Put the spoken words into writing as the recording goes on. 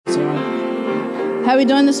How are we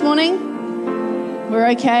doing this morning?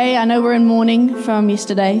 We're okay. I know we're in mourning from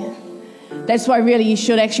yesterday. That's why really you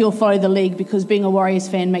should actually all follow the league, because being a Warriors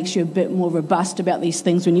fan makes you a bit more robust about these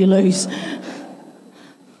things when you lose.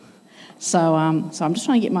 So I'm just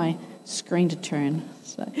trying to get my screen to turn.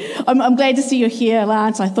 So I'm glad to see you here,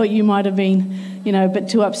 Lance. I thought you might have been, a bit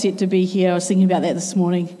too upset to be here. I was thinking about that this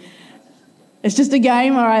morning. It's just a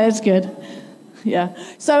game. All right, that's good. Yeah.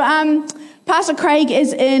 So Pastor Craig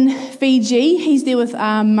is in Fiji. He's there with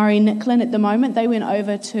Murray Nicklin at the moment. They went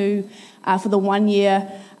over to for the 1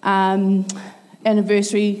 year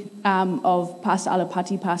anniversary of Pastor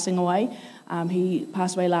Alapati passing away. He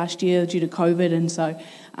passed away last year due to COVID, and so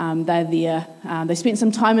they're there. They spent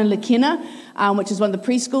some time in Lakena, which is one of the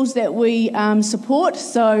preschools that we support.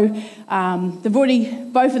 So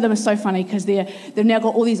both of them are so funny because they've now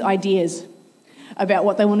got all these ideas about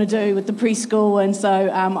what they want to do with the preschool, and so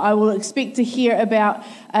I will expect to hear about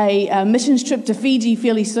a missions trip to Fiji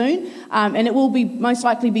fairly soon, and it will be most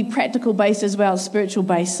likely be practical based as well as spiritual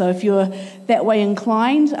based. So if you're that way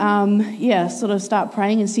inclined, sort of start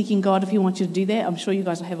praying and seeking God if He wants you to do that. I'm sure you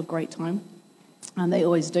guys will have a great time, and they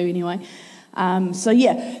always do anyway.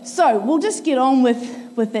 So we'll just get on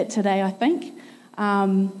with that today, I think.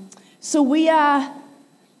 So we are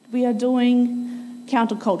doing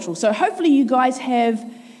countercultural. So hopefully you guys have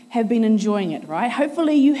been enjoying it, right?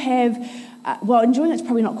 Hopefully you have, enjoying it's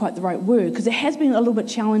probably not quite the right word, because it has been a little bit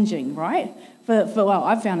challenging, right?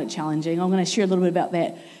 I've found it challenging. I'm going to share a little bit about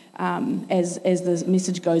that as the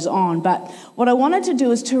message goes on. But what I wanted to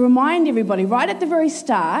do is to remind everybody, right at the very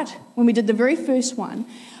start, when we did the very first one,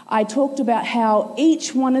 I talked about how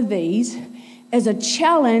each one of these is a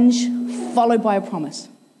challenge followed by a promise.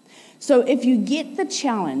 So if you get the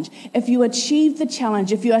challenge, if you achieve the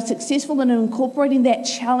challenge, if you are successful in incorporating that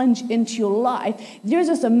challenge into your life, there's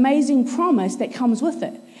this amazing promise that comes with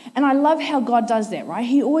it. And I love how God does that, right?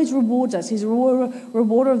 He always rewards us. He's a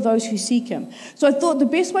rewarder of those who seek Him. So I thought the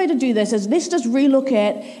best way to do this is let's just relook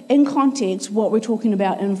at, in context, what we're talking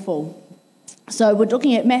about in full. So we're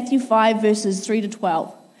looking at Matthew 5, verses 3 to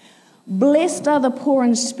 12. Blessed are the poor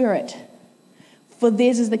in spirit, for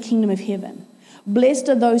theirs is the kingdom of heaven. Blessed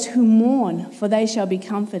are those who mourn, for they shall be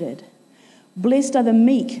comforted. Blessed are the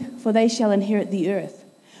meek, for they shall inherit the earth.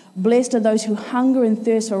 Blessed are those who hunger and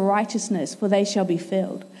thirst for righteousness, for they shall be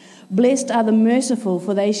filled. Blessed are the merciful,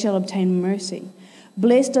 for they shall obtain mercy.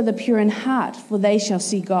 Blessed are the pure in heart, for they shall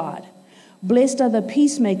see God. Blessed are the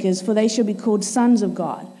peacemakers, for they shall be called sons of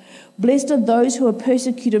God. Blessed are those who are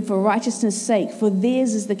persecuted for righteousness' sake, for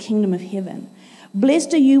theirs is the kingdom of heaven.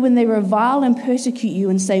 Blessed are you when they revile and persecute you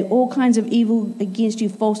and say all kinds of evil against you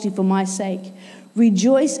falsely for my sake.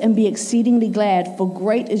 Rejoice and be exceedingly glad, for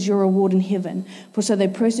great is your reward in heaven, for so they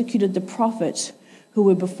persecuted the prophets who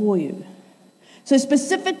were before you. So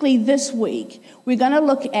specifically this week, we're going to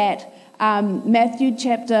look at Matthew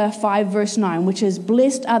chapter 5, verse 9, which is,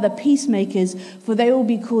 blessed are the peacemakers, for they will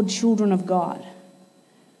be called children of God.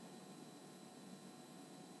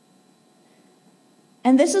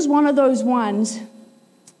 And this is one of those ones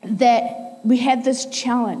that we had this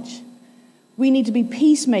challenge. We need to be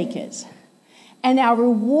peacemakers. And our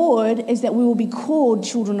reward is that we will be called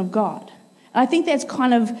children of God. And I think that's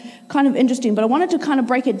kind of interesting, but I wanted to kind of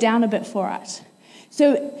break it down a bit for us.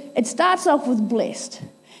 So it starts off with blessed.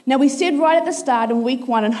 Now we said right at the start in week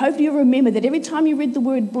 1, and hopefully you remember that every time you read the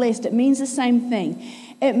word blessed, it means the same thing.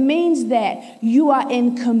 It means that you are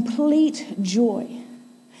in complete joy.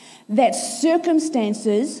 That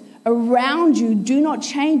circumstances around you do not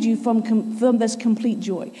change you from this complete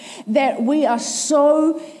joy. That we are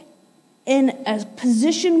so in a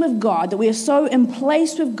position with God, that we are so in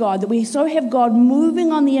place with God, that we so have God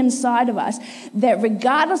moving on the inside of us, that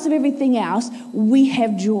regardless of everything else, we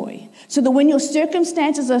have joy. So that when your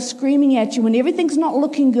circumstances are screaming at you, when everything's not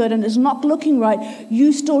looking good and it's not looking right,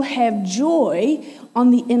 you still have joy on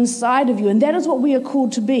the inside of you. And that is what we are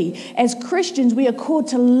called to be. As Christians, we are called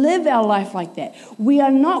to live our life like that. We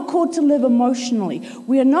are not called to live emotionally.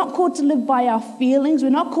 We are not called to live by our feelings. We're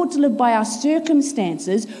not called to live by our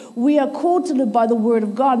circumstances. We are called to live by the Word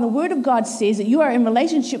of God. And the Word of God says that you are in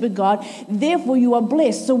relationship with God, therefore you are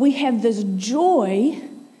blessed. So we have this joy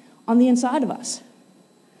on the inside of us.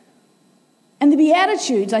 And the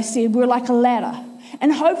Beatitudes, I said, were like a ladder.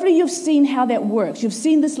 And hopefully you've seen how that works. You've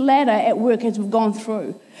seen this ladder at work as we've gone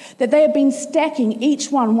through. That they have been stacking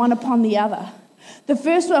each one upon the other. The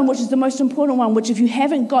first one, which is the most important one, which if you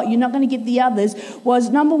haven't got, you're not going to get the others, was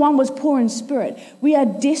number 1 was poor in spirit. We are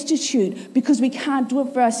destitute because we can't do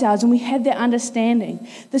it for ourselves, and we had that understanding.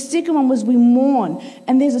 The second one was we mourn,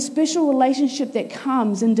 and there's a special relationship that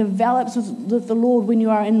comes and develops with the Lord when you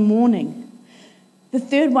are in mourning. The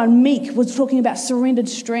third one, meek, was talking about surrendered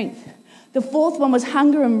strength. The fourth one was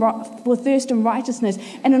hunger and for thirst and righteousness.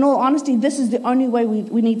 And in all honesty, this is the only way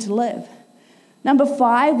we need to live. Number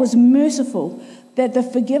 5 was merciful, that the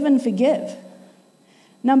forgiven forgive.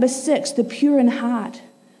 Number 6, the pure in heart.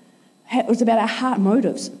 It was about our heart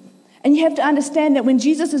motives. And you have to understand that when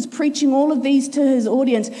Jesus is preaching all of these to his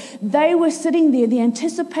audience, they were sitting there, the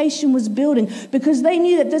anticipation was building, because they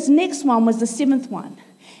knew that this next one was the 7th one.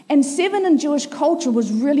 And 7 in Jewish culture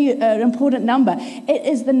was really an important number. It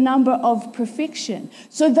is the number of perfection.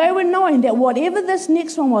 So they were knowing that whatever this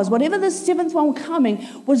next one was, whatever this 7th one coming,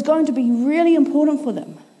 was going to be really important for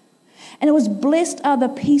them. And it was, blessed are the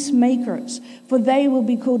peacemakers, for they will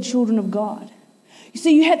be called children of God. You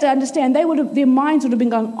see, you had to understand, their minds would have been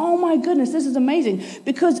going, oh my goodness, this is amazing.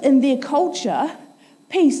 Because in their culture,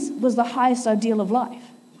 peace was the highest ideal of life.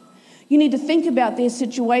 You need to think about their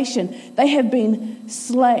situation. They have been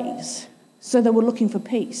slaves, so they were looking for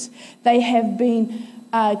peace. They have been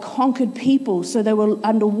conquered people, so they were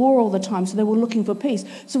under war all the time, so they were looking for peace.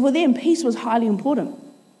 So for them, peace was highly important.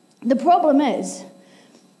 The problem is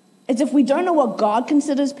if we don't know what God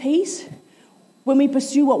considers peace, when we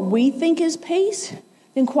pursue what we think is peace,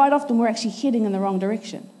 then quite often we're actually heading in the wrong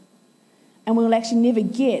direction. And we'll actually never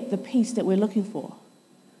get the peace that we're looking for.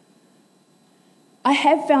 I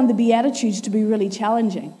have found the Beatitudes to be really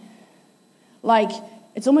challenging.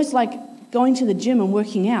 It's almost like going to the gym and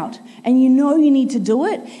working out. And you know you need to do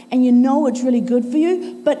it, and you know it's really good for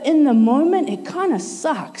you, but in the moment, it kind of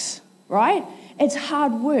sucks, right? It's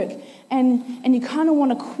hard work, and you kind of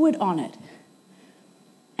want to quit on it.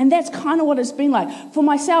 And that's kind of what it's been like. For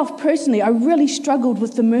myself personally, I really struggled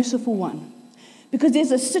with the merciful one, because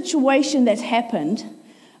there's a situation that's happened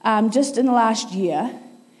just in the last year,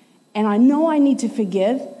 and I know I need to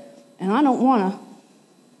forgive, and I don't want to.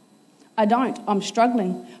 I don't. I'm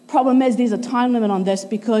struggling. Problem is, there's a time limit on this,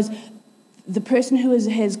 because the person who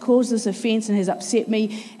has caused this offense and has upset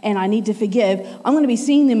me, and I need to forgive, I'm going to be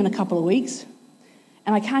seeing them in a couple of weeks,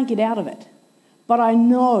 and I can't get out of it. But I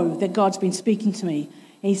know that God's been speaking to me.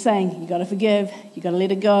 He's saying, you got to forgive, you got to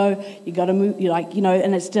let it go, you got to move,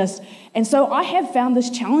 and it's just, and so I have found this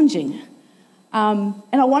challenging. And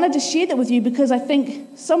I wanted to share that with you, because I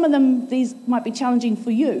think some of them, these might be challenging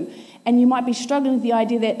for you. And you might be struggling with the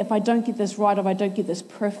idea that if I don't get this right, or if I don't get this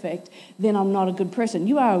perfect, then I'm not a good person.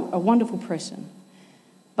 You are a wonderful person,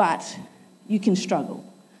 but you can struggle.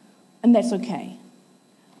 And that's okay.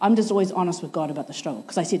 I'm just always honest with God about the struggle,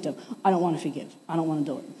 because I said to him, I don't want to forgive. I don't want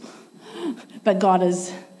to do it. But God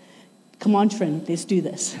is, come on, friend, let's do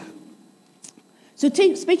this. So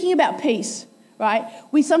speaking about peace, right?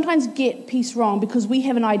 We sometimes get peace wrong because we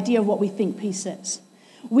have an idea of what we think peace is.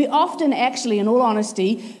 We often actually, in all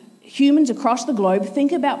honesty, humans across the globe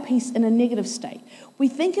think about peace in a negative state. We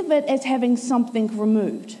think of it as having something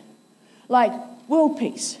removed, like world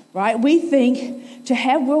peace, right? We think to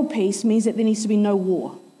have world peace means that there needs to be no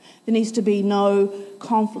war. There needs to be no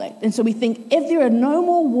conflict. And so we think if there are no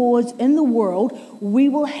more wars in the world, we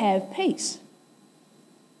will have peace.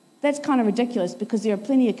 That's kind of ridiculous, because there are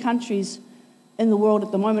plenty of countries in the world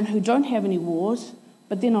at the moment who don't have any wars,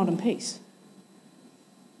 but they're not in peace.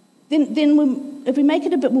 Then if we make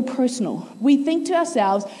it a bit more personal, we think to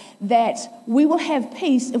ourselves that we will have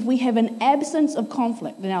peace if we have an absence of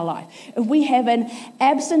conflict in our life, if we have an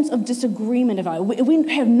absence of disagreement, if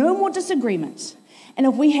we have no more disagreements, and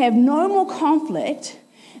if we have no more conflict,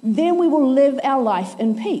 then we will live our life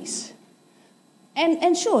in peace.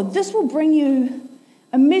 And sure, this will bring you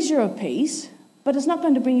a measure of peace, but it's not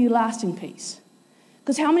going to bring you lasting peace.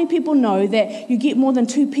 Because how many people know that you get more than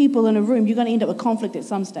 2 people in a room, you're going to end up with conflict at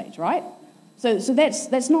some stage, right? So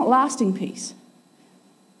that's not lasting peace.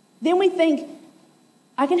 Then we think,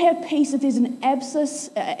 I can have peace if there's an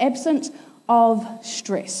absence of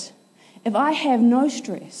stress. If I have no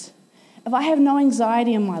stress, if I have no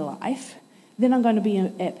anxiety in my life, then I'm going to be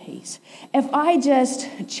at peace. If I just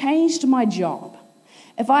changed my job,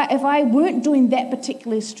 if I weren't doing that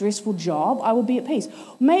particularly stressful job, I would be at peace.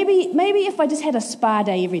 Maybe if I just had a spa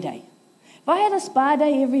day every day. If I had a spa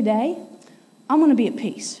day every day, I'm going to be at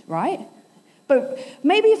peace, right? But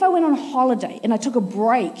maybe if I went on holiday and I took a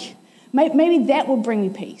break, maybe that will bring me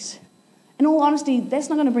peace. In all honesty, that's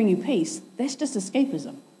not going to bring you peace. That's just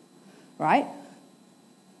escapism, right?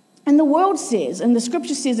 And the world says, and the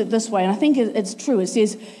scripture says it this way, and I think it's true. It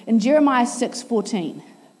says in Jeremiah 6:14,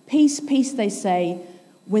 peace, peace, they say,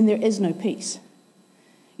 when there is no peace.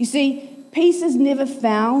 You see, peace is never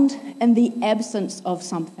found in the absence of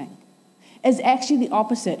something. It's actually the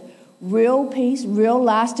opposite. Real peace, real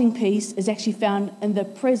lasting peace is actually found in the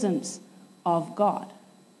presence of God.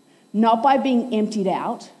 Not by being emptied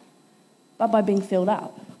out, but by being filled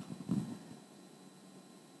up.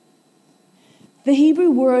 The Hebrew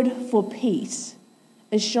word for peace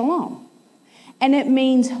is shalom, and it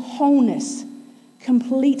means wholeness,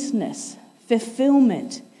 completeness,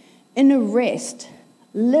 fulfillment, inner rest,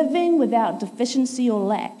 living without deficiency or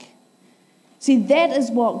lack. See, that is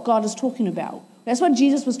what God is talking about. That's what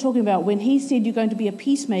Jesus was talking about when he said you're going to be a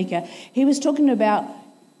peacemaker. He was talking about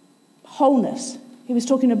wholeness. He was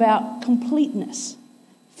talking about completeness,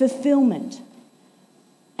 fulfillment.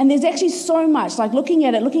 And there's actually so much, like looking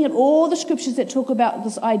at all the scriptures that talk about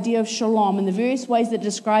this idea of shalom and the various ways that it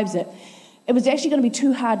describes it, it was actually going to be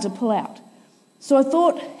too hard to pull out. So I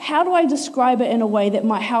thought, how do I describe it in a way that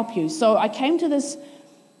might help you? So I came to this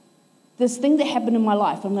thing that happened in my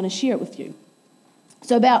life. I'm going to share it with you.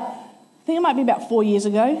 So I think it might be about 4 years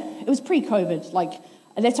ago. It was pre-COVID. Like,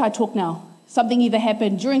 that's how I talk now. Something either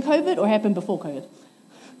happened during COVID or happened before COVID.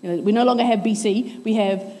 We no longer have BC. We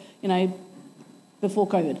have, before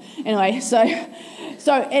COVID. Anyway, so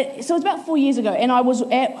it's about 4 years ago, and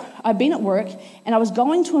I'd been at work, and I was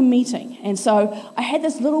going to a meeting, and so I had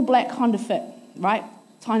this little black Honda Fit, right?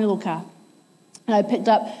 Tiny little car. And I picked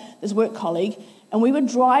up this work colleague, and we were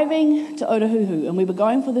driving to Otahuhu, and we were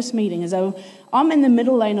going for this meeting. And so I'm in the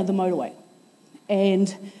middle lane of the motorway,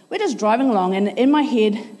 and we're just driving along, and in my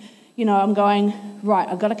head, I'm going, right,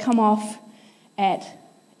 I've got to come off at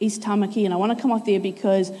East Tamaki, and I want to come off there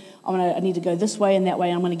because I need to go this way and that way,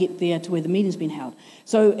 and I'm going to get there to where the meeting's been held.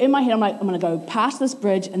 So in my head, I'm like, I'm going to go past this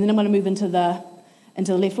bridge, and then I'm going to move into the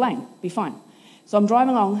left lane, be fine. So I'm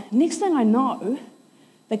driving along. Next thing I know,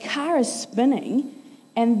 the car is spinning,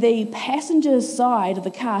 and the passenger side of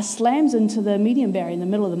the car slams into the median barrier in the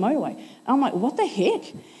middle of the motorway. And I'm like, what the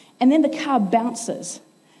heck? And then the car bounces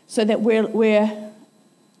so that we're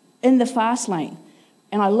in the fast lane.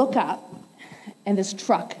 And I look up, and this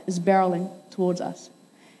truck is barreling towards us.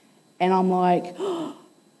 And I'm like,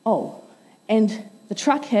 oh. And the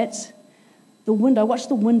truck hits the window. I watch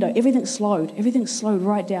the window. Everything slowed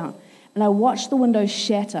right down. And I watch the window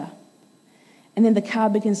shatter. And then the car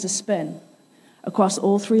begins to spin across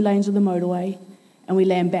all 3 lanes of the motorway, and we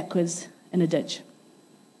land backwards in a ditch.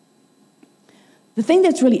 The thing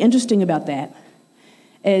that's really interesting about that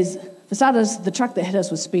is, for starters, the truck that hit us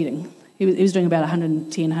was speeding. He was doing about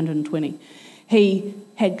 110, 120. He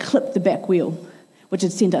had clipped the back wheel, which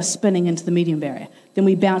had sent us spinning into the median barrier. Then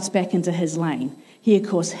we bounced back into his lane. He, of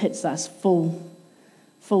course, hits us full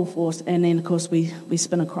force, and then, of course, we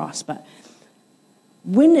spin across. But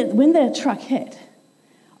when the truck hit,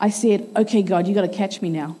 I said, okay, God, you got to catch me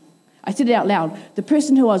now. I said it out loud. The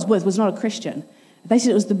person who I was with was not a Christian. They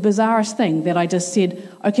said it was the bizarrest thing that I just said,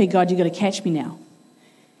 okay, God, you got to catch me now.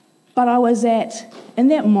 But I was in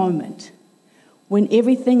that moment, when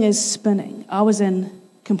everything is spinning, I was in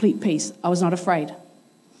complete peace. I was not afraid.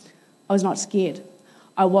 I was not scared.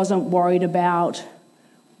 I wasn't worried about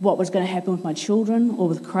what was going to happen with my children or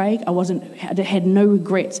with Craig. I had no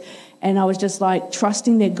regrets. And I was just like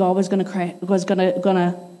trusting that God was going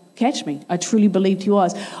to catch me. I truly believed he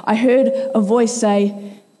was. I heard a voice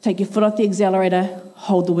say, take your foot off the accelerator,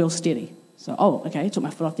 hold the wheel steady. So, okay, I took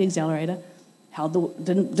my foot off the accelerator,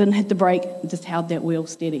 didn't hit the brake, just held that wheel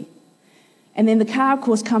steady. And then the car, of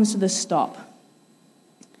course, comes to this stop.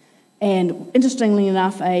 And interestingly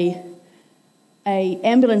enough, a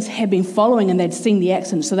ambulance had been following, and they'd seen the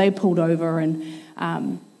accident, so they pulled over,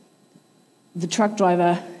 and the truck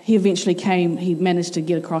driver, he eventually came, he managed to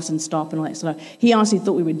get across and stop and all that sort of. He honestly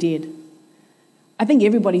thought we were dead. I think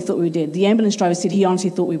everybody thought we were dead. The ambulance driver said he honestly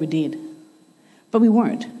thought we were dead. But we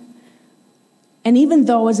weren't. And even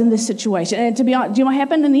though I was in this situation, and to be honest, do you know what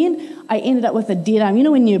happened in the end? I ended up with a dead arm. You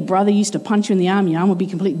know when your brother used to punch you in the arm, your arm would be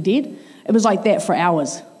completely dead? It was like that for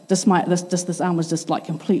hours. This arm was just like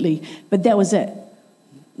completely, but that was it.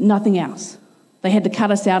 Nothing else. They had to cut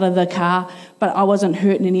us out of the car, but I wasn't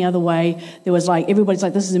hurt in any other way. There was like, everybody's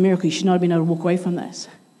like, this is a miracle. You should not have been able to walk away from this.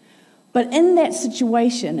 But in that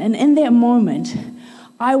situation and in that moment,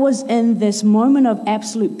 I was in this moment of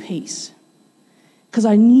absolute peace because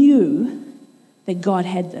I knew that God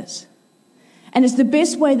had this. And it's the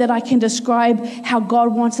best way that I can describe how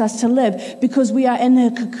God wants us to live, because we are in the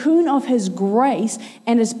cocoon of his grace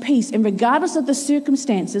and his peace. And regardless of the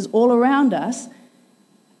circumstances all around us,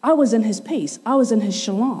 I was in his peace. I was in his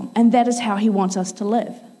shalom. And that is how he wants us to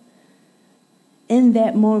live. In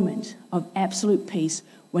that moment of absolute peace,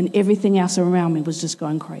 when everything else around me was just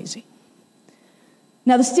going crazy.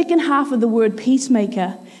 Now, the second half of the word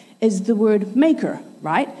peacemaker is the word maker,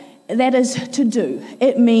 right? That is to do.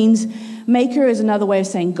 It means, maker is another way of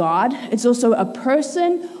saying God. It's also a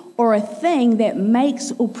person or a thing that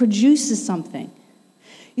makes or produces something.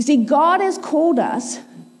 You see, God has called us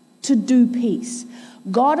to do peace.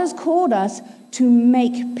 God has called us to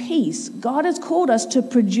make peace. God has called us to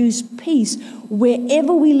produce peace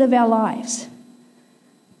wherever we live our lives.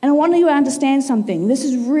 And I want you to understand something. This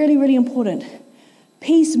is really, really important.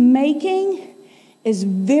 Peacemaking is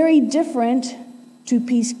very different to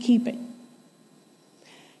peacekeeping.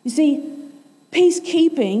 You see,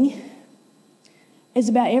 peacekeeping is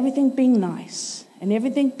about everything being nice and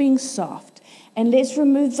everything being soft. And let's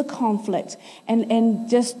remove the conflict. And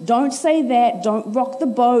just don't say that. Don't rock the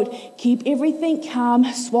boat. Keep everything calm.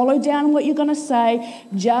 Swallow down what you're going to say.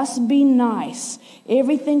 Just be nice.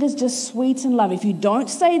 Everything is just sweet and love. If you don't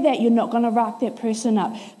say that, you're not going to rock that person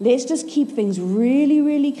up. Let's just keep things really,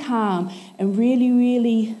 really calm and really,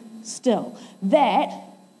 really still. That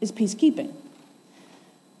is peacekeeping.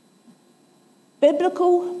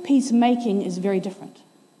 Biblical peacemaking is very different.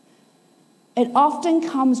 It often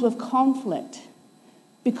comes with conflict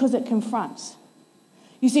because it confronts.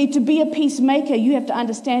 You see, to be a peacemaker, you have to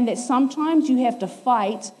understand that sometimes you have to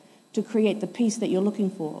fight to create the peace that you're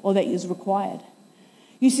looking for or that is required.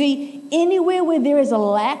 You see, anywhere where there is a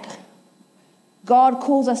lack, God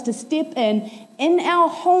calls us to step in our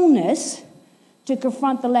wholeness, to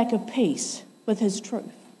confront the lack of peace with His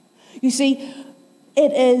truth. You see,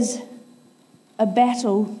 it is a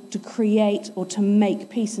battle to create or to make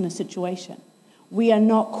peace in a situation. We are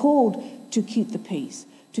not called to keep the peace,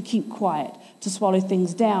 to keep quiet, to swallow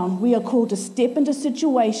things down. We are called to step into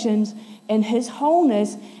situations in His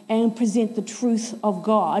wholeness and present the truth of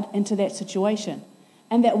God into that situation.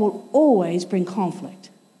 And that will always bring conflict.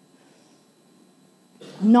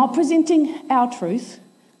 Not presenting our truth,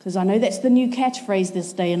 because I know that's the new catchphrase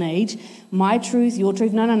this day and age. My truth, your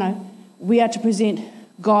truth. No. We are to present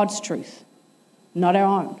God's truth, not our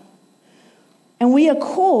own. And we are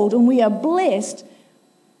called and we are blessed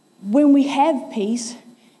when we have peace,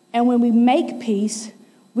 and when we make peace,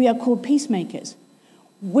 we are called peacemakers.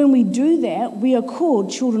 When we do that, we are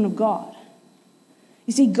called children of God.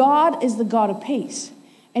 You see, God is the God of peace,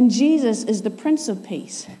 and Jesus is the Prince of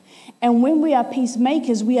Peace. And when we are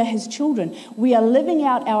peacemakers, we are His children. We are living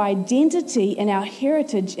out our identity and our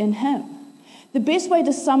heritage in Him. The best way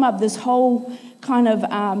to sum up this whole kind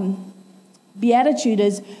of beatitude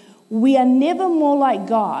is, we are never more like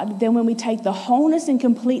God than when we take the wholeness and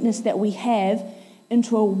completeness that we have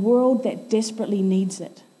into a world that desperately needs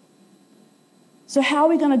it. So how are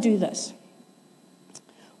we going to do this?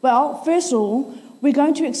 Well, first of all, we're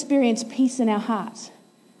going to experience peace in our hearts.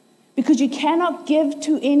 Because you cannot give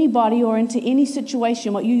to anybody or into any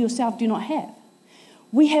situation what you yourself do not have.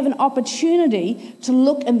 We have an opportunity to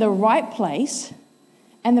look in the right place,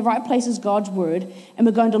 and the right place is God's word, and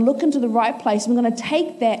we're going to look into the right place, and we're going to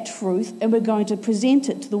take that truth and we're going to present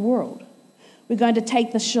it to the world. We're going to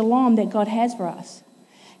take the shalom that God has for us.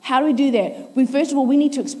 How do we do that? First of all, we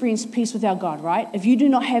need to experience peace with our God, right? If you do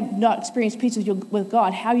not experience peace with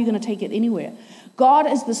God, how are you going to take it anywhere? God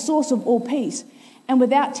is the source of all peace. And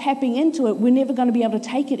without tapping into it, we're never going to be able to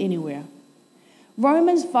take it anywhere.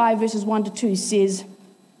 Romans 5 verses 1 to 2 says,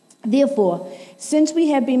 "Therefore, since we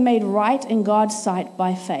have been made right in God's sight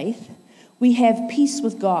by faith, we have peace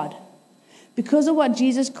with God. Because of what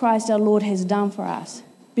Jesus Christ our Lord has done for us,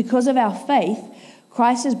 because of our faith,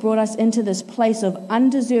 Christ has brought us into this place of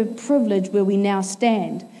undeserved privilege where we now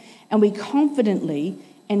stand, and we confidently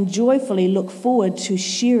and joyfully look forward to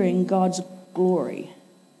sharing God's glory."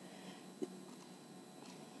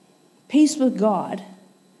 Peace with God.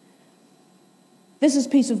 This is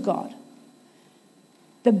peace with God.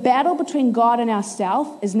 The battle between God and ourselves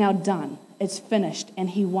is now done. It's finished, and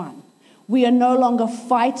He won. We are no longer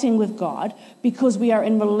fighting with God because we are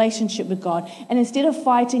in relationship with God. And instead of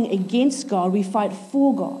fighting against God, we fight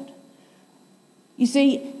for God. You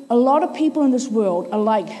see, a lot of people in this world are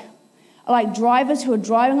like drivers who are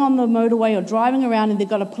driving on the motorway or driving around, and they've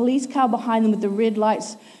got a police car behind them with the red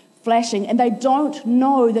lights flashing, and they don't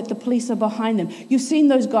know that the police are behind them. You've seen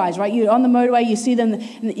those guys, right? You're on the motorway, you see them,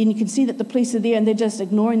 and you can see that the police are there, and they're just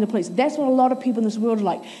ignoring the police. That's what a lot of people in this world are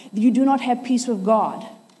like. You do not have peace with God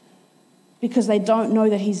because they don't know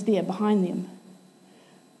that He's there behind them.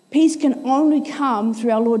 Peace can only come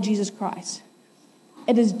through our Lord Jesus Christ.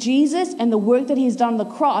 It is Jesus and the work that He has done on the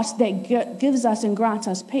cross that gives us and grants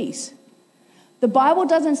us peace. The Bible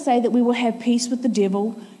doesn't say that we will have peace with the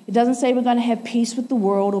devil. It doesn't say we're going to have peace with the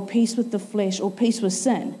world or peace with the flesh or peace with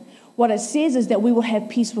sin. What it says is that we will have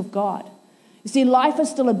peace with God. You see, life is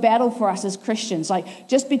still a battle for us as Christians. Like,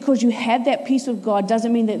 just because you have that peace with God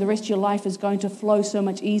doesn't mean that the rest of your life is going to flow so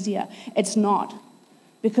much easier. It's not,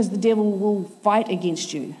 because the devil will fight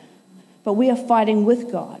against you. But we are fighting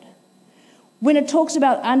with God. When it talks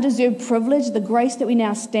about undeserved privilege, the grace that we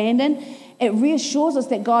now stand in, it reassures us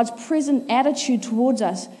that God's present attitude towards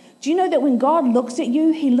us. Do you know that when God looks at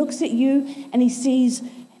you, he looks at you and he sees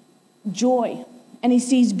joy, and he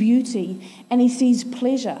sees beauty, and he sees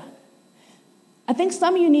pleasure? I think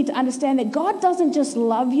some of you need to understand that God doesn't just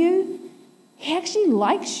love you, he actually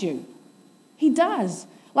likes you. He does.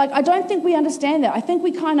 Like, I don't think we understand that. I think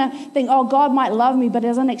we kind of think, oh, God might love me, but he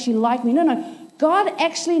doesn't actually like me. No. God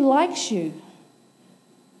actually likes you.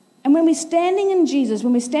 And when we're standing in Jesus,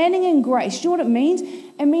 when we're standing in grace, you know what it means?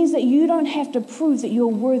 It means that you don't have to prove that you're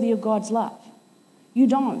worthy of God's love. You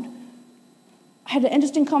don't. I had an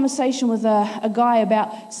interesting conversation with a guy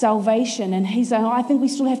about salvation, and he's saying, I think we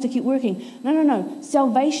still have to keep working. No.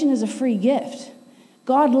 Salvation is a free gift.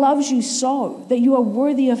 God loves you so that you are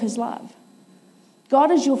worthy of his love. God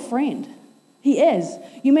is your friend. He is.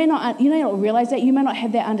 You may not realize that. You may not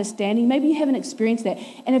have that understanding. Maybe you haven't experienced that.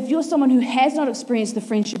 And if you're someone who has not experienced the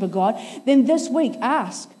friendship of God, then this week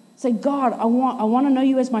ask. Say, God, I want to know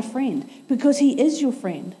you as my friend, because he is your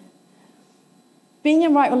friend. Being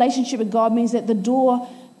in right relationship with God means that the door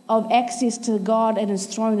of access to God and his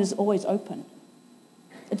throne is always open.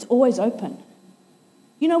 It's always open.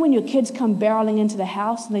 You know when your kids come barreling into the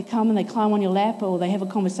house and they come and they climb on your lap or they have a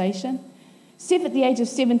conversation? Seth, at the age of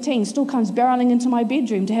 17, still comes barreling into my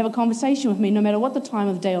bedroom to have a conversation with me no matter what the time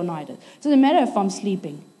of day or night is. It doesn't matter if I'm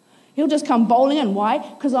sleeping. He'll just come bowling in. Why?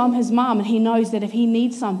 Because I'm his mom, and he knows that if he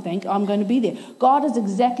needs something, I'm going to be there. God is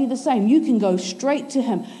exactly the same. You can go straight to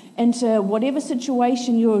him into whatever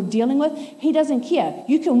situation you're dealing with. He doesn't care.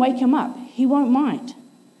 You can wake him up. He won't mind.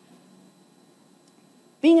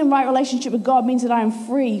 Being in right relationship with God means that I am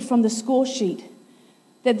free from the score sheet,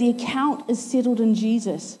 that the account is settled in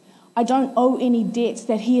Jesus. I don't owe any debts,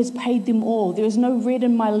 that he has paid them all. There is no red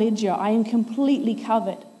in my ledger. I am completely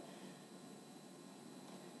covered.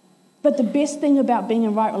 But the best thing about being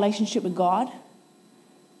in right relationship with God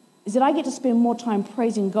is that I get to spend more time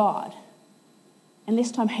praising God and less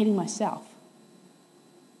time hating myself.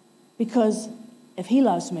 Because if he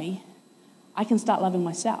loves me, I can start loving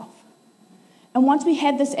myself. And once we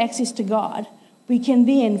have this access to God, we can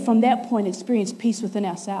then, from that point, experience peace within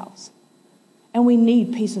ourselves. And we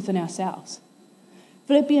need peace within ourselves.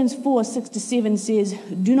 Philippians 4:6-7 says,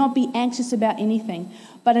 do not be anxious about anything,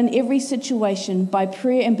 but in every situation, by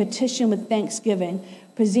prayer and petition with thanksgiving,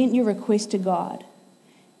 present your request to God.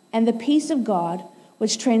 And the peace of God,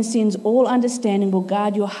 which transcends all understanding, will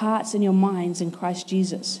guard your hearts and your minds in Christ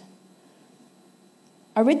Jesus.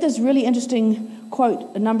 I read this really interesting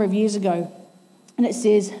quote a number of years ago, and it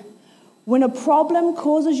says, when a problem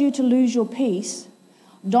causes you to lose your peace,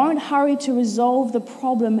 don't hurry to resolve the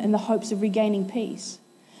problem in the hopes of regaining peace,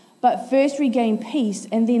 but first regain peace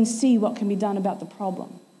and then see what can be done about the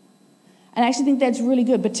problem. And I actually think that's really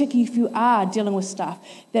good, particularly if you are dealing with stuff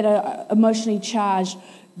that are emotionally charged.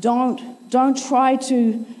 Don't try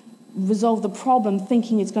to resolve the problem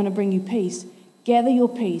thinking it's going to bring you peace. Gather your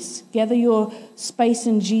peace, gather your space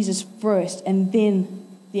in Jesus first, and then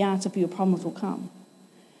the answer for your problems will come.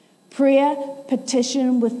 Prayer,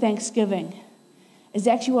 petition with thanksgiving is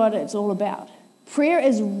actually what it's all about. Prayer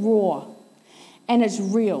is raw and it's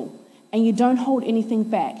real, and you don't hold anything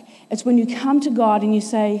back. It's when you come to God and you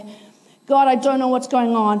say, God, I don't know what's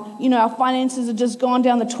going on. You know, our finances have just gone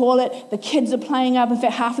down the toilet. The kids are playing up. In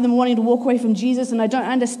fact, half of them are wanting to walk away from Jesus, and I don't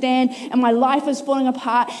understand. And my life is falling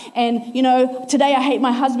apart. And, you know, today I hate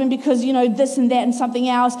my husband because, you know, this and that and something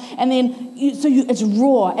else. And then, it's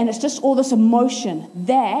raw, and it's just all this emotion.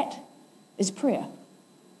 That is prayer.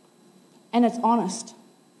 And it's honest.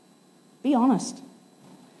 Be honest.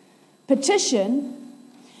 Petition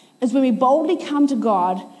is when we boldly come to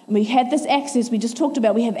God, and we have this access we just talked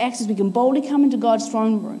about. We have access. We can boldly come into God's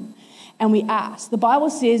throne room and we ask. The Bible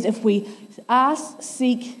says if we ask,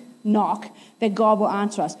 seek, knock, that God will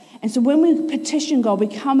answer us. And so when we petition God, we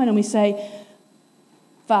come in and we say,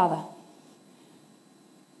 Father,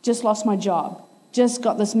 just lost my job. Just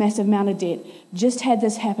got this massive amount of debt. Just had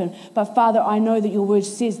this happen. But Father, I know that your word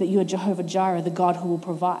says that you are Jehovah Jireh, the God who will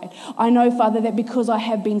provide. I know, Father, that because I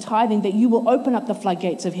have been tithing, that you will open up the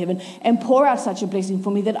floodgates of heaven and pour out such a blessing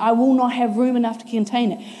for me that I will not have room enough to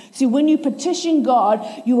contain it. See, when you petition God,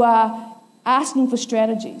 you are asking for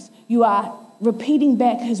strategies. You are repeating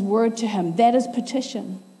back his word to him. That is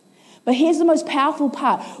petition. But here's the most powerful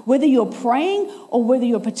part. Whether you're praying or whether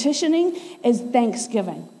you're petitioning is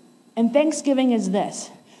thanksgiving. And thanksgiving is this.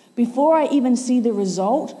 Before I even see the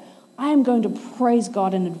result, I am going to praise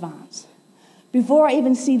God in advance. Before I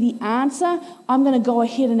even see the answer, I'm going to go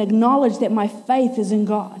ahead and acknowledge that my faith is in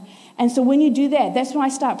God. And so when you do that, that's when I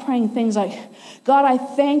start praying things like, God, I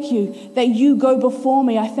thank you that you go before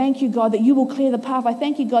me. I thank you, God, that you will clear the path. I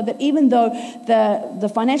thank you, God, that even though the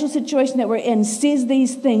financial situation that we're in says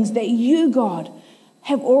these things, that you, God,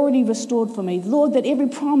 have already restored for me. Lord, that every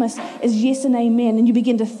promise is yes and amen. And you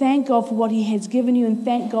begin to thank God for what he has given you and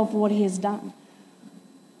thank God for what he has done.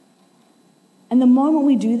 And the moment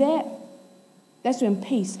we do that, that's when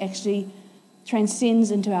peace actually transcends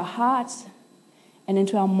into our hearts and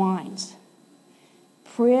into our minds.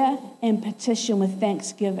 Prayer and petition with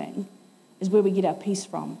thanksgiving is where we get our peace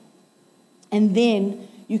from. And then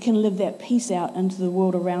you can live that peace out into the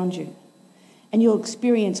world around you. And you'll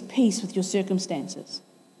experience peace with your circumstances.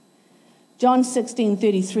 John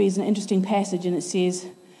 16:33 is an interesting passage, and it says,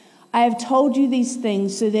 I have told you these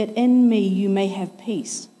things so that in me you may have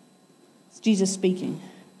peace. It's Jesus speaking.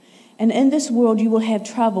 And in this world you will have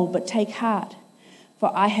trouble, but take heart,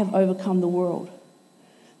 for I have overcome the world.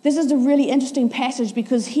 This is a really interesting passage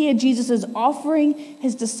because here Jesus is offering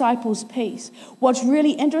his disciples peace. What's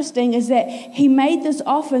really interesting is that he made this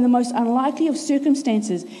offer in the most unlikely of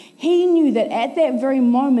circumstances. He knew that at that very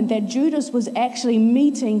moment that Judas was actually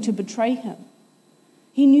meeting to betray him.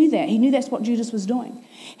 He knew that. He knew that's what Judas was doing.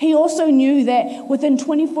 He also knew that within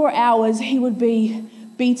 24 hours he would be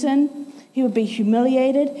beaten, he would be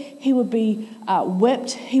humiliated, he would be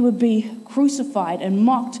whipped, he would be crucified and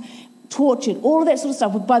mocked, tortured, all of that sort of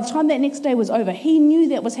stuff. But by the time that next day was over, he knew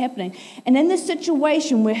that was happening. And in this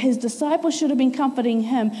situation where his disciples should have been comforting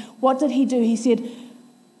him, what did he do? He said,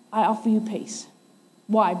 I offer you peace.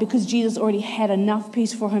 Why? Because Jesus already had enough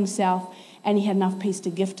peace for himself and he had enough peace to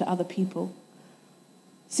give to other people.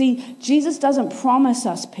 See, Jesus doesn't promise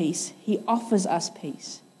us peace. He offers us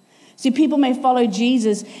peace. See, people may follow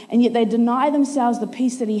Jesus and yet they deny themselves the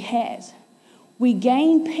peace that he has. We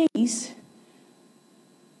gain peace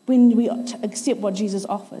when we accept what Jesus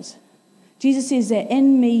offers. Jesus says that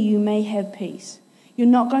in me you may have peace. You're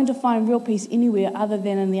not going to find real peace anywhere other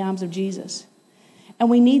than in the arms of Jesus. And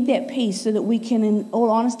we need that peace so that we can, in all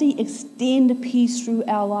honesty, extend peace through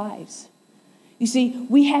our lives. You see,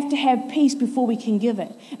 we have to have peace before we can give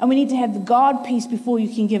it. And we need to have the God peace before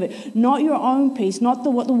you can give it. Not your own peace, not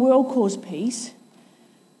what the world calls peace.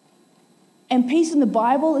 And peace in the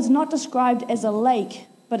Bible is not described as a lake,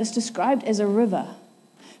 but it's described as a river.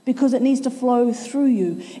 Because it needs to flow through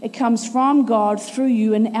you. It comes from God through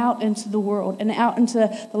you and out into the world and out into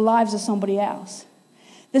the lives of somebody else.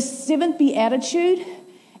 The seventh beatitude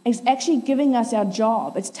is actually giving us our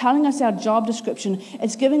job. It's telling us our job description.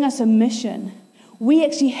 It's giving us a mission. We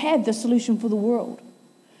actually have the solution for the world.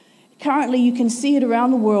 Currently, you can see it around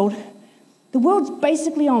the world. The world's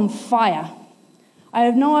basically on fire. I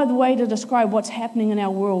have no other way to describe what's happening in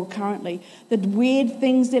our world currently. The weird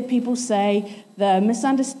things that people say, the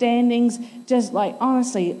misunderstandings, just like,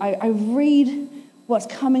 honestly, I read what's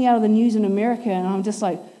coming out of the news in America and I'm just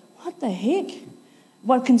like, what the heck?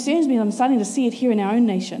 What concerns me, I'm starting to see it here in our own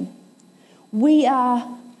nation. We are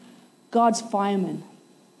God's firemen.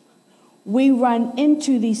 We run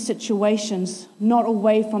into these situations, not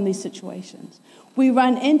away from these situations. We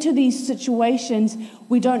run into these situations.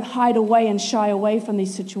 We don't hide away and shy away from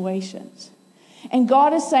these situations. And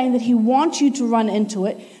God is saying that he wants you to run into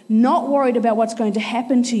it, not worried about what's going to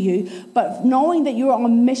happen to you, but knowing that you're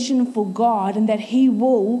on mission for God and that he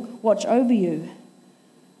will watch over you.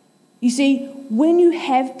 You see, when you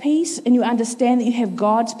have peace and you understand that you have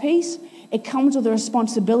God's peace, it comes with a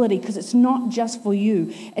responsibility because it's not just for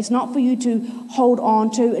you. It's not for you to hold on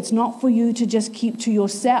to. It's not for you to just keep to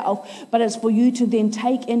yourself, but it's for you to then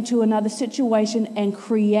take into another situation and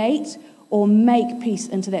create or make peace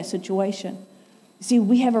into that situation. You see,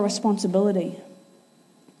 we have a responsibility.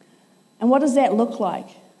 And what does that look like?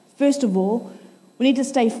 First of all, we need to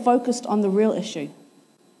stay focused on the real issue.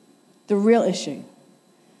 The real issue.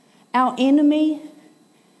 Our enemy,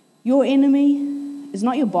 your enemy, is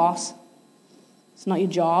not your boss. It's not your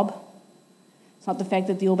job. It's not the fact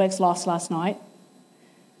that the All Blacks lost last night.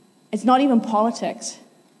 It's not even politics.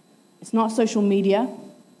 It's not social media.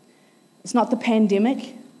 It's not the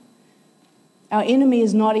pandemic. Our enemy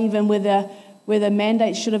is not even whether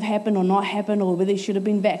mandates should have happened or not happened, or whether there should have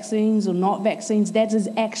been vaccines or not vaccines. That is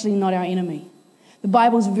actually not our enemy. The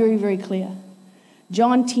Bible is very, very clear.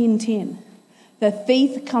 John 10:10. The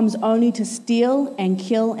thief comes only to steal and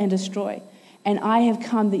kill and destroy. And I have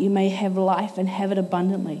come that you may have life and have it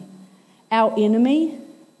abundantly. Our enemy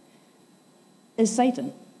is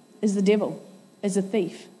Satan, is the devil, is a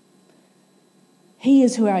thief. He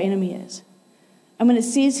is who our enemy is. And when it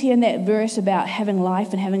says here in that verse about having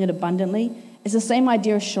life and having it abundantly, it's the same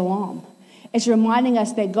idea as shalom. It's reminding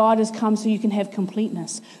us that God has come so you can have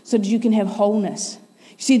completeness, so that you can have wholeness.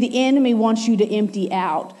 See, the enemy wants you to empty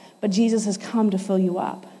out, but Jesus has come to fill you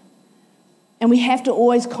up. And we have to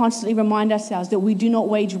always constantly remind ourselves that we do not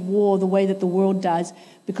wage war the way that the world does,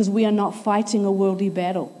 because we are not fighting a worldly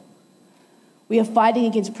battle. We are fighting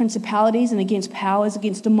against principalities and against powers,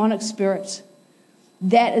 against demonic spirits.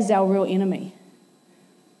 That is our real enemy.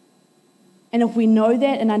 And if we know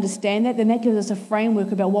that and understand that, then that gives us a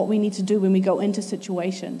framework about what we need to do when we go into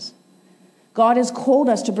situations. God has called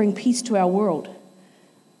us to bring peace to our world.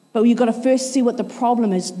 But you've got to first see what the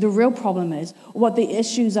problem is, the real problem is, or what the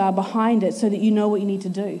issues are behind it, so that you know what you need to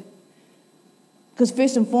do. Because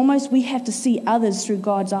first and foremost, we have to see others through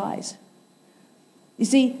God's eyes. You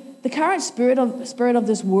see, the current spirit of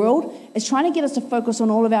this world is trying to get us to focus on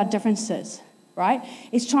all of our differences, right?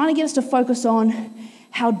 It's trying to get us to focus on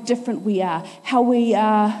how different we are, how we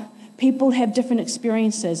are. People have different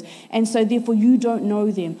experiences, and so therefore you don't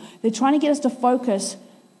know them. They're trying to get us to focus,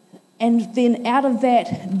 and then out of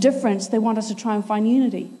that difference, they want us to try and find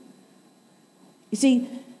unity. You see,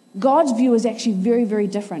 God's view is actually very, very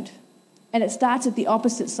different, and it starts at the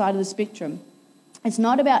opposite side of the spectrum. It's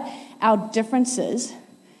not about our differences.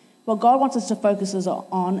 What God wants us to focus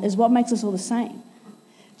on is what makes us all the same.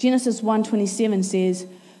 Genesis 1:27 says,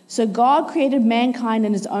 "So God created mankind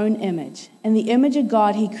in his own image. In the image of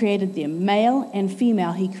God he created them. Male and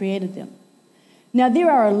female he created them." Now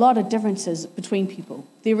there are a lot of differences between people.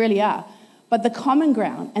 There really are. But the common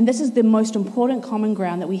ground, and this is the most important common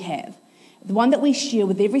ground that we have, the one that we share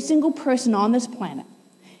with every single person on this planet,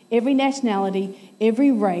 every nationality,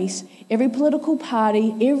 every race, every political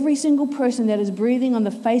party, every single person that is breathing on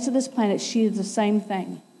the face of this planet shares the same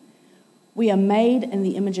thing. We are made in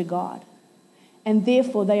the image of God. And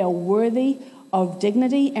therefore they are worthy of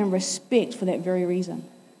dignity and respect for that very reason.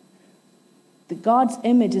 That God's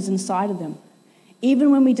image is inside of them.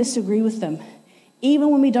 Even when we disagree with them,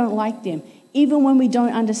 even when we don't like them, even when we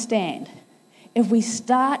don't understand, if we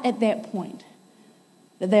start at that point,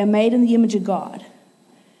 that they are made in the image of God,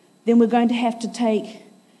 then we're going to have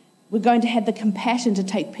the compassion to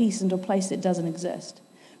take peace into a place that doesn't exist.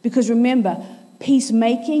 Because remember,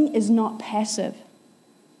 peacemaking is not passive.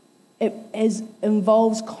 It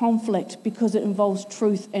involves conflict because it involves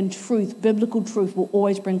truth, and truth, biblical truth, will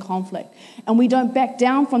always bring conflict. And we don't back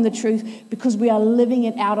down from the truth because we are living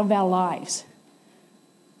it out of our lives.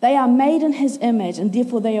 They are made in his image, and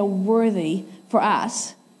therefore they are worthy for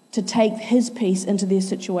us to take his peace into their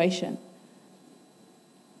situation.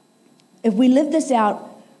 If we live this out,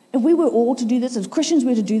 if we were all to do this, if Christians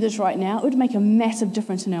were to do this right now, it would make a massive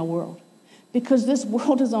difference in our world. Because this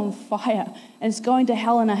world is on fire and it's going to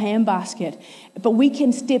hell in a handbasket. But we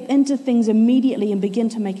can step into things immediately and begin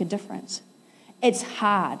to make a difference. It's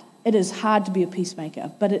hard. It is hard to be a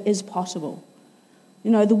peacemaker, but it is possible.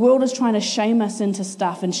 You know, the world is trying to shame us into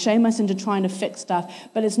stuff and shame us into trying to fix stuff,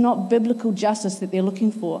 but it's not biblical justice that they're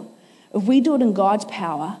looking for. If we do it in God's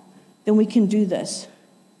power, then we can do this.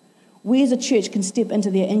 We as a church can step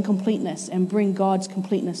into their incompleteness and bring God's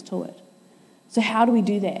completeness to it. So how do we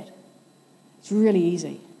do that? It's really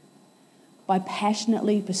easy. By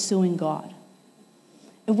passionately pursuing God.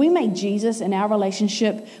 If we make Jesus and our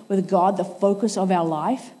relationship with God the focus of our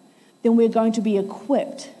life, then we're going to be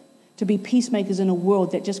equipped to be peacemakers in a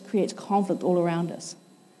world that just creates conflict all around us.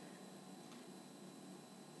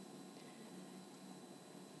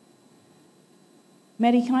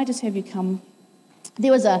 Maddie, can I just have you come?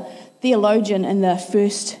 There was a theologian in the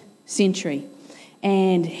first century,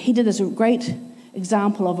 and he did this great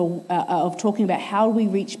example of talking about how we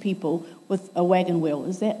reach people with a wagon wheel.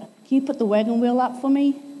 Can you put the wagon wheel up for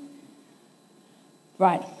me?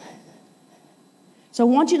 Right. So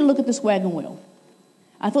I want you to look at this wagon wheel.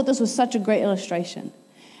 I thought this was such a great illustration.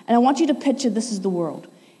 And I want you to picture this is the world.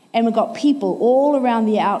 And we've got people all around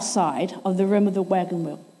the outside of the rim of the wagon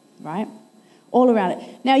wheel, right? All around it.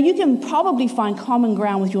 Now, you can probably find common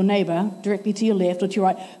ground with your neighbor directly to your left or to your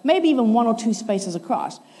right, maybe even one or two spaces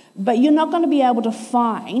across. But you're not going to be able to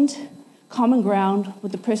find common ground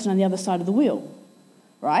with the person on the other side of the wheel,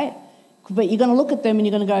 right? But you're going to look at them and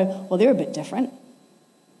you're going to go, well, they're a bit different.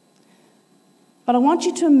 But I want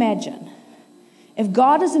you to imagine if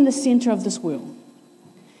God is in the center of this wheel,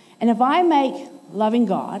 and if I make loving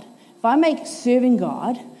God, if I make serving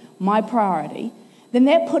God my priority, then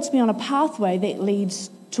that puts me on a pathway that leads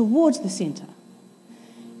towards the center.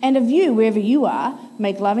 And if you, wherever you are,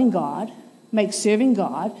 make loving God, make serving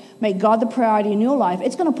God, make God the priority in your life,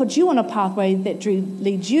 it's going to put you on a pathway that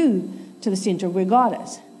leads you to the center of where God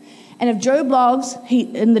is. And if Joe Bloggs,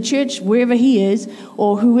 in the church, wherever he is,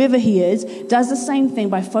 or whoever he is, does the same thing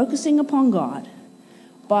by focusing upon God,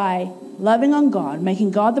 by loving on God,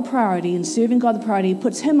 making God the priority and serving God the priority, it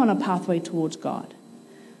puts him on a pathway towards God.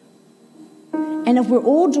 And if we're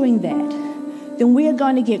all doing that, then we are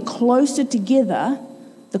going to get closer together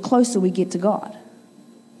the closer we get to God.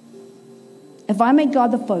 If I make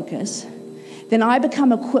God the focus, then I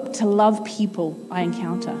become equipped to love people I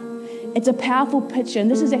encounter. It's a powerful picture, and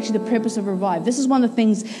this is actually the purpose of Revive. This is one of the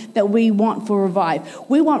things that we want for Revive.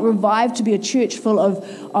 We want Revive to be a church full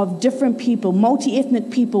of different people, multi-ethnic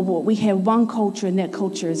people, where we have one culture, and that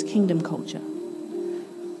culture is kingdom culture.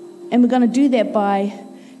 And we're going to do that by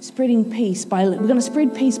spreading peace. We're going to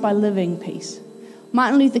spread peace by living peace.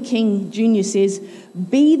 Martin Luther King Jr. says,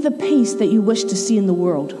 "Be the peace that you wish to see in the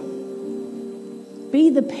world." Be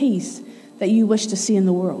the peace that you wish to see in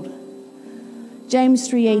the world. James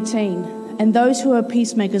 3:18, "And those who are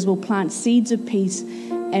peacemakers will plant seeds of peace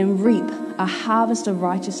and reap a harvest of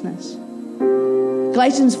righteousness."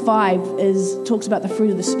 Galatians 5 talks about the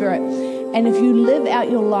fruit of the Spirit. And if you live out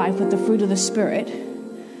your life with the fruit of the Spirit,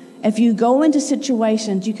 if you go into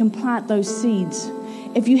situations, you can plant those seeds.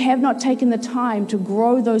 If you have not taken the time to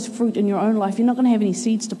grow those fruit in your own life, you're not going to have any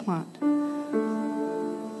seeds to plant.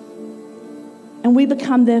 And we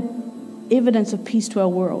become the evidence of peace to our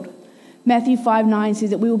world. Matthew 5:9 says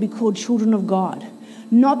that we will be called children of God.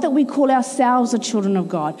 Not that we call ourselves the children of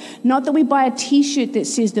God. Not that we buy a t-shirt that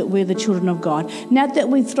says that we're the children of God. Not that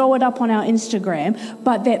we throw it up on our Instagram,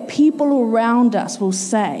 but that people around us will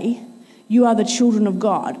say, "You are the children of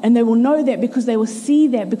God." And they will know that because they will see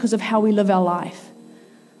that because of how we live our life.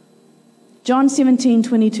 John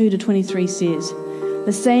 17:22-23 says,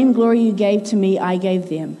 "The same glory you gave to me, I gave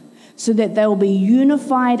them, so that they will be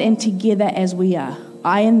unified and together as we are,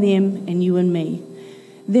 I and them and you and me.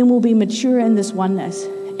 Then we'll be mature in this oneness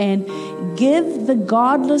and give the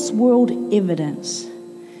godless world evidence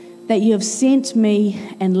that you have sent me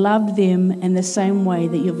and loved them in the same way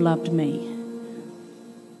that you've loved me."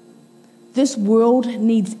 This world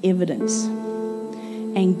needs evidence.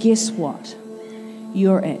 And guess what?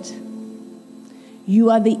 You're it. You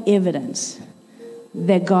are the evidence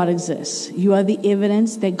that God exists. You are the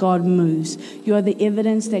evidence that God moves. You are the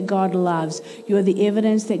evidence that God loves. You are the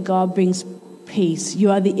evidence that God brings peace.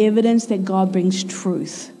 You are the evidence that God brings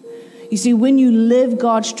truth. You see, when you live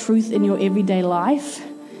God's truth in your everyday life,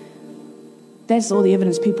 that's all the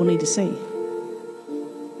evidence people need to see.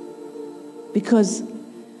 Because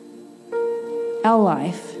our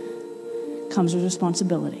life comes with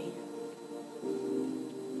responsibility.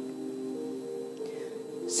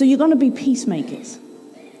 So you're going to be peacemakers,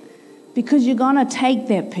 because you're going to take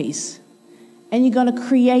that peace and you're going to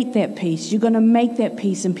create that peace. You're going to make that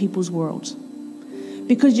peace in people's worlds,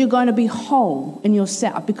 because you're going to be whole in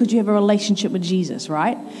yourself, because you have a relationship with Jesus,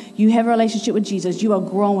 right? You have a relationship with Jesus. You are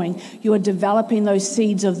growing. You are developing those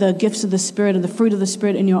seeds of the gifts of the Spirit and the fruit of the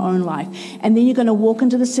Spirit in your own life. And then you're going to walk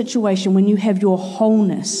into the situation when you have your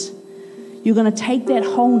wholeness. You're going to take that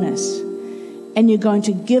wholeness and you're going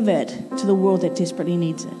to give it to the world that desperately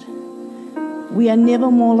needs it. We are never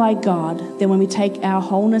more like God than when we take our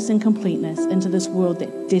wholeness and completeness into this world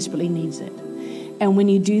that desperately needs it. And when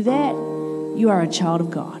you do that, you are a child of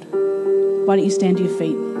God. Why don't you stand to your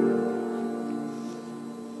feet?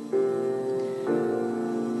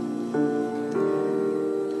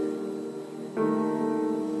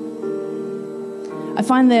 I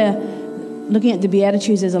find looking at the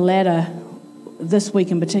Beatitudes as a ladder this week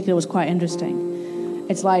in particular was quite interesting.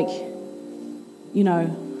 It's like, you know,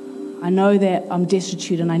 I know that I'm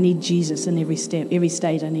destitute and I need Jesus in every step, every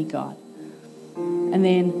stage I need God. And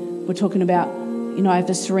then we're talking about, you know, I have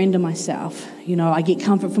to surrender myself. You know, I get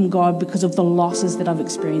comfort from God because of the losses that I've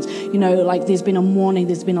experienced. You know, like there's been a mourning,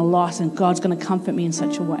 there's been a loss, and God's going to comfort me in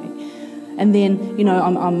such a way. And then, you know,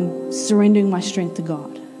 I'm surrendering my strength to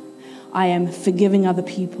God. I am forgiving other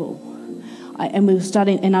people. And we're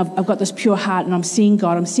starting, and I've got this pure heart, and I'm seeing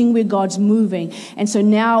God. I'm seeing where God's moving. And so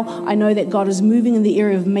now I know that God is moving in the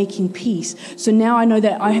area of making peace. So now I know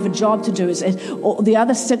that I have a job to do. The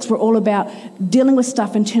other 6 were all about dealing with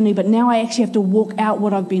stuff internally, but now I actually have to walk out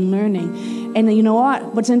what I've been learning. And you know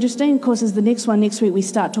what? What's interesting, of course, is the next one. Next week we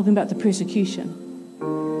start talking about the persecution.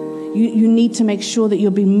 You need to make sure that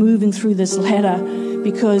you'll be moving through this ladder,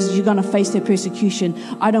 because you're going to face that persecution.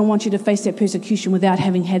 I don't want you to face that persecution without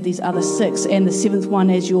having had these other 6 and the 7th one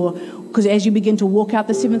because as you begin to walk out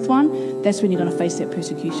the 7th one, that's when you're going to face that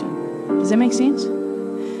persecution. Does that make sense?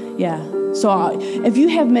 Yeah. So if you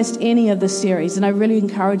have missed any of this series, then I really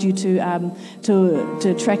encourage you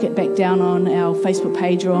to track it back down on our Facebook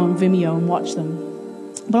page or on Vimeo and watch them.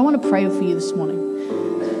 But I want to pray for you this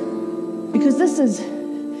morning, because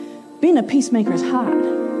being a peacemaker is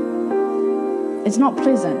hard. It's not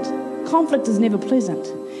pleasant. Conflict is never pleasant.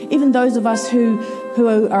 Even those of us who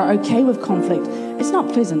are okay with conflict, it's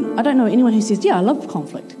not pleasant. I don't know anyone who says, yeah, I love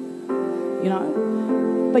conflict. you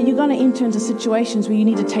know. But you're going to enter into situations where you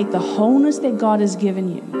need to take the wholeness that God has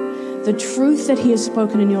given you, the truth that He has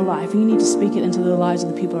spoken in your life, and you need to speak it into the lives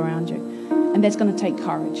of the people around you. And that's going to take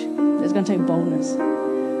courage. That's going to take boldness.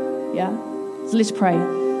 Yeah? So let's pray.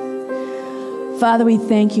 Father, we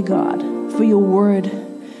thank you, God, for your word.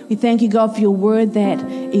 We thank you, God, for your word that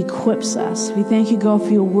equips us. We thank you, God, for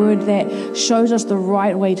your word that shows us the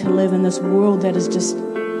right way to live in this world that is just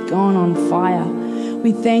gone on fire.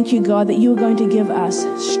 We thank you, God, that you are going to give us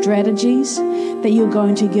strategies, that you're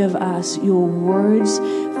going to give us your words,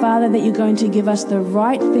 Father, that you're going to give us the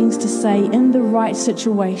right things to say in the right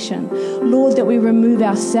situation. Lord, that we remove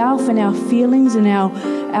ourselves and our feelings and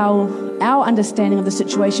our understanding of the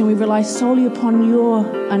situation. We rely solely upon your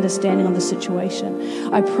understanding of the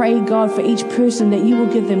situation. I pray, God, for each person that you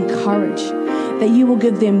will give them courage, that you will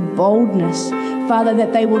give them boldness, Father,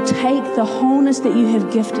 that they will take the wholeness that you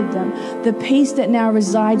have gifted them, the peace that now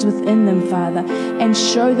resides within them, Father, and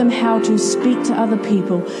show them how to speak to other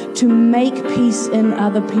people, to make peace in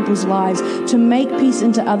other people's lives, to make peace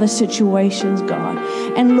into other situations, God.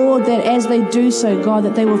 And Lord, that as they do so, God,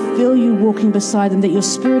 that they will feel you walking beside them, that your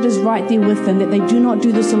Spirit is right there with them, that they do not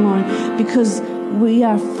do this alone, because we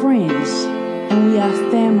are friends and we are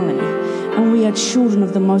family and we are children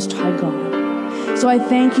of the Most High God. So I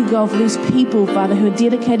thank you, God, for these people, Father, who have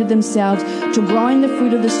dedicated themselves to growing the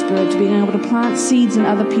fruit of the Spirit, to being able to plant seeds in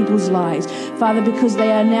other people's lives, Father, because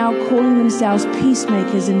they are now calling themselves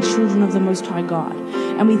peacemakers and children of the Most High God.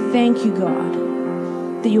 And we thank you,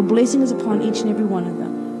 God, that your blessing is upon each and every one of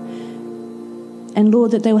them. And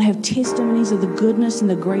Lord, that they will have testimonies of the goodness and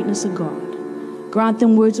the greatness of God. Grant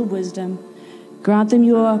them words of wisdom. Grant them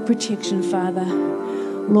your protection, Father.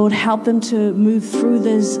 Lord, help them to move through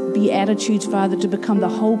these beatitudes, Father, to become the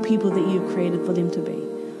whole people that you've created for them to be.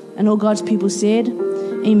 And all God's people said,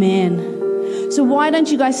 amen. So why don't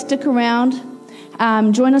you guys stick around?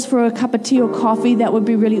 Join us for a cup of tea or coffee. That would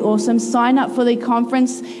be really awesome. Sign up for the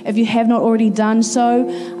conference if you have not already done so.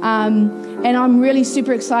 And I'm really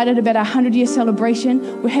super excited about our 100-year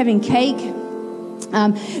celebration. We're having cake.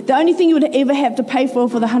 The only thing you would ever have to pay for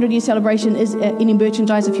the 100-year celebration is any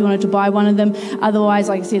merchandise if you wanted to buy one of them. Otherwise,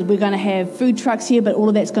 like I said, we're going to have food trucks here, but all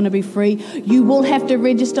of that's going to be free. You will have to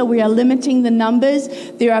register. We are limiting the numbers.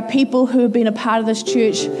 There are people who have been a part of this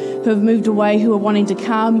church who have moved away who are wanting to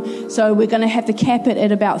come. So we're going to have to cap it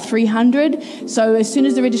at about 300. So as soon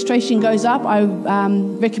as the registration goes up, I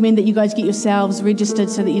recommend that you guys get yourselves registered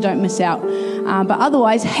so that you don't miss out. But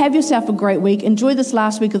otherwise, have yourself a great week. Enjoy this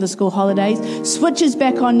last week of the school holidays. Switch is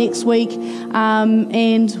back on next week,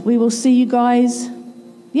 and we will see you guys,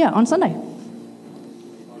 on Sunday.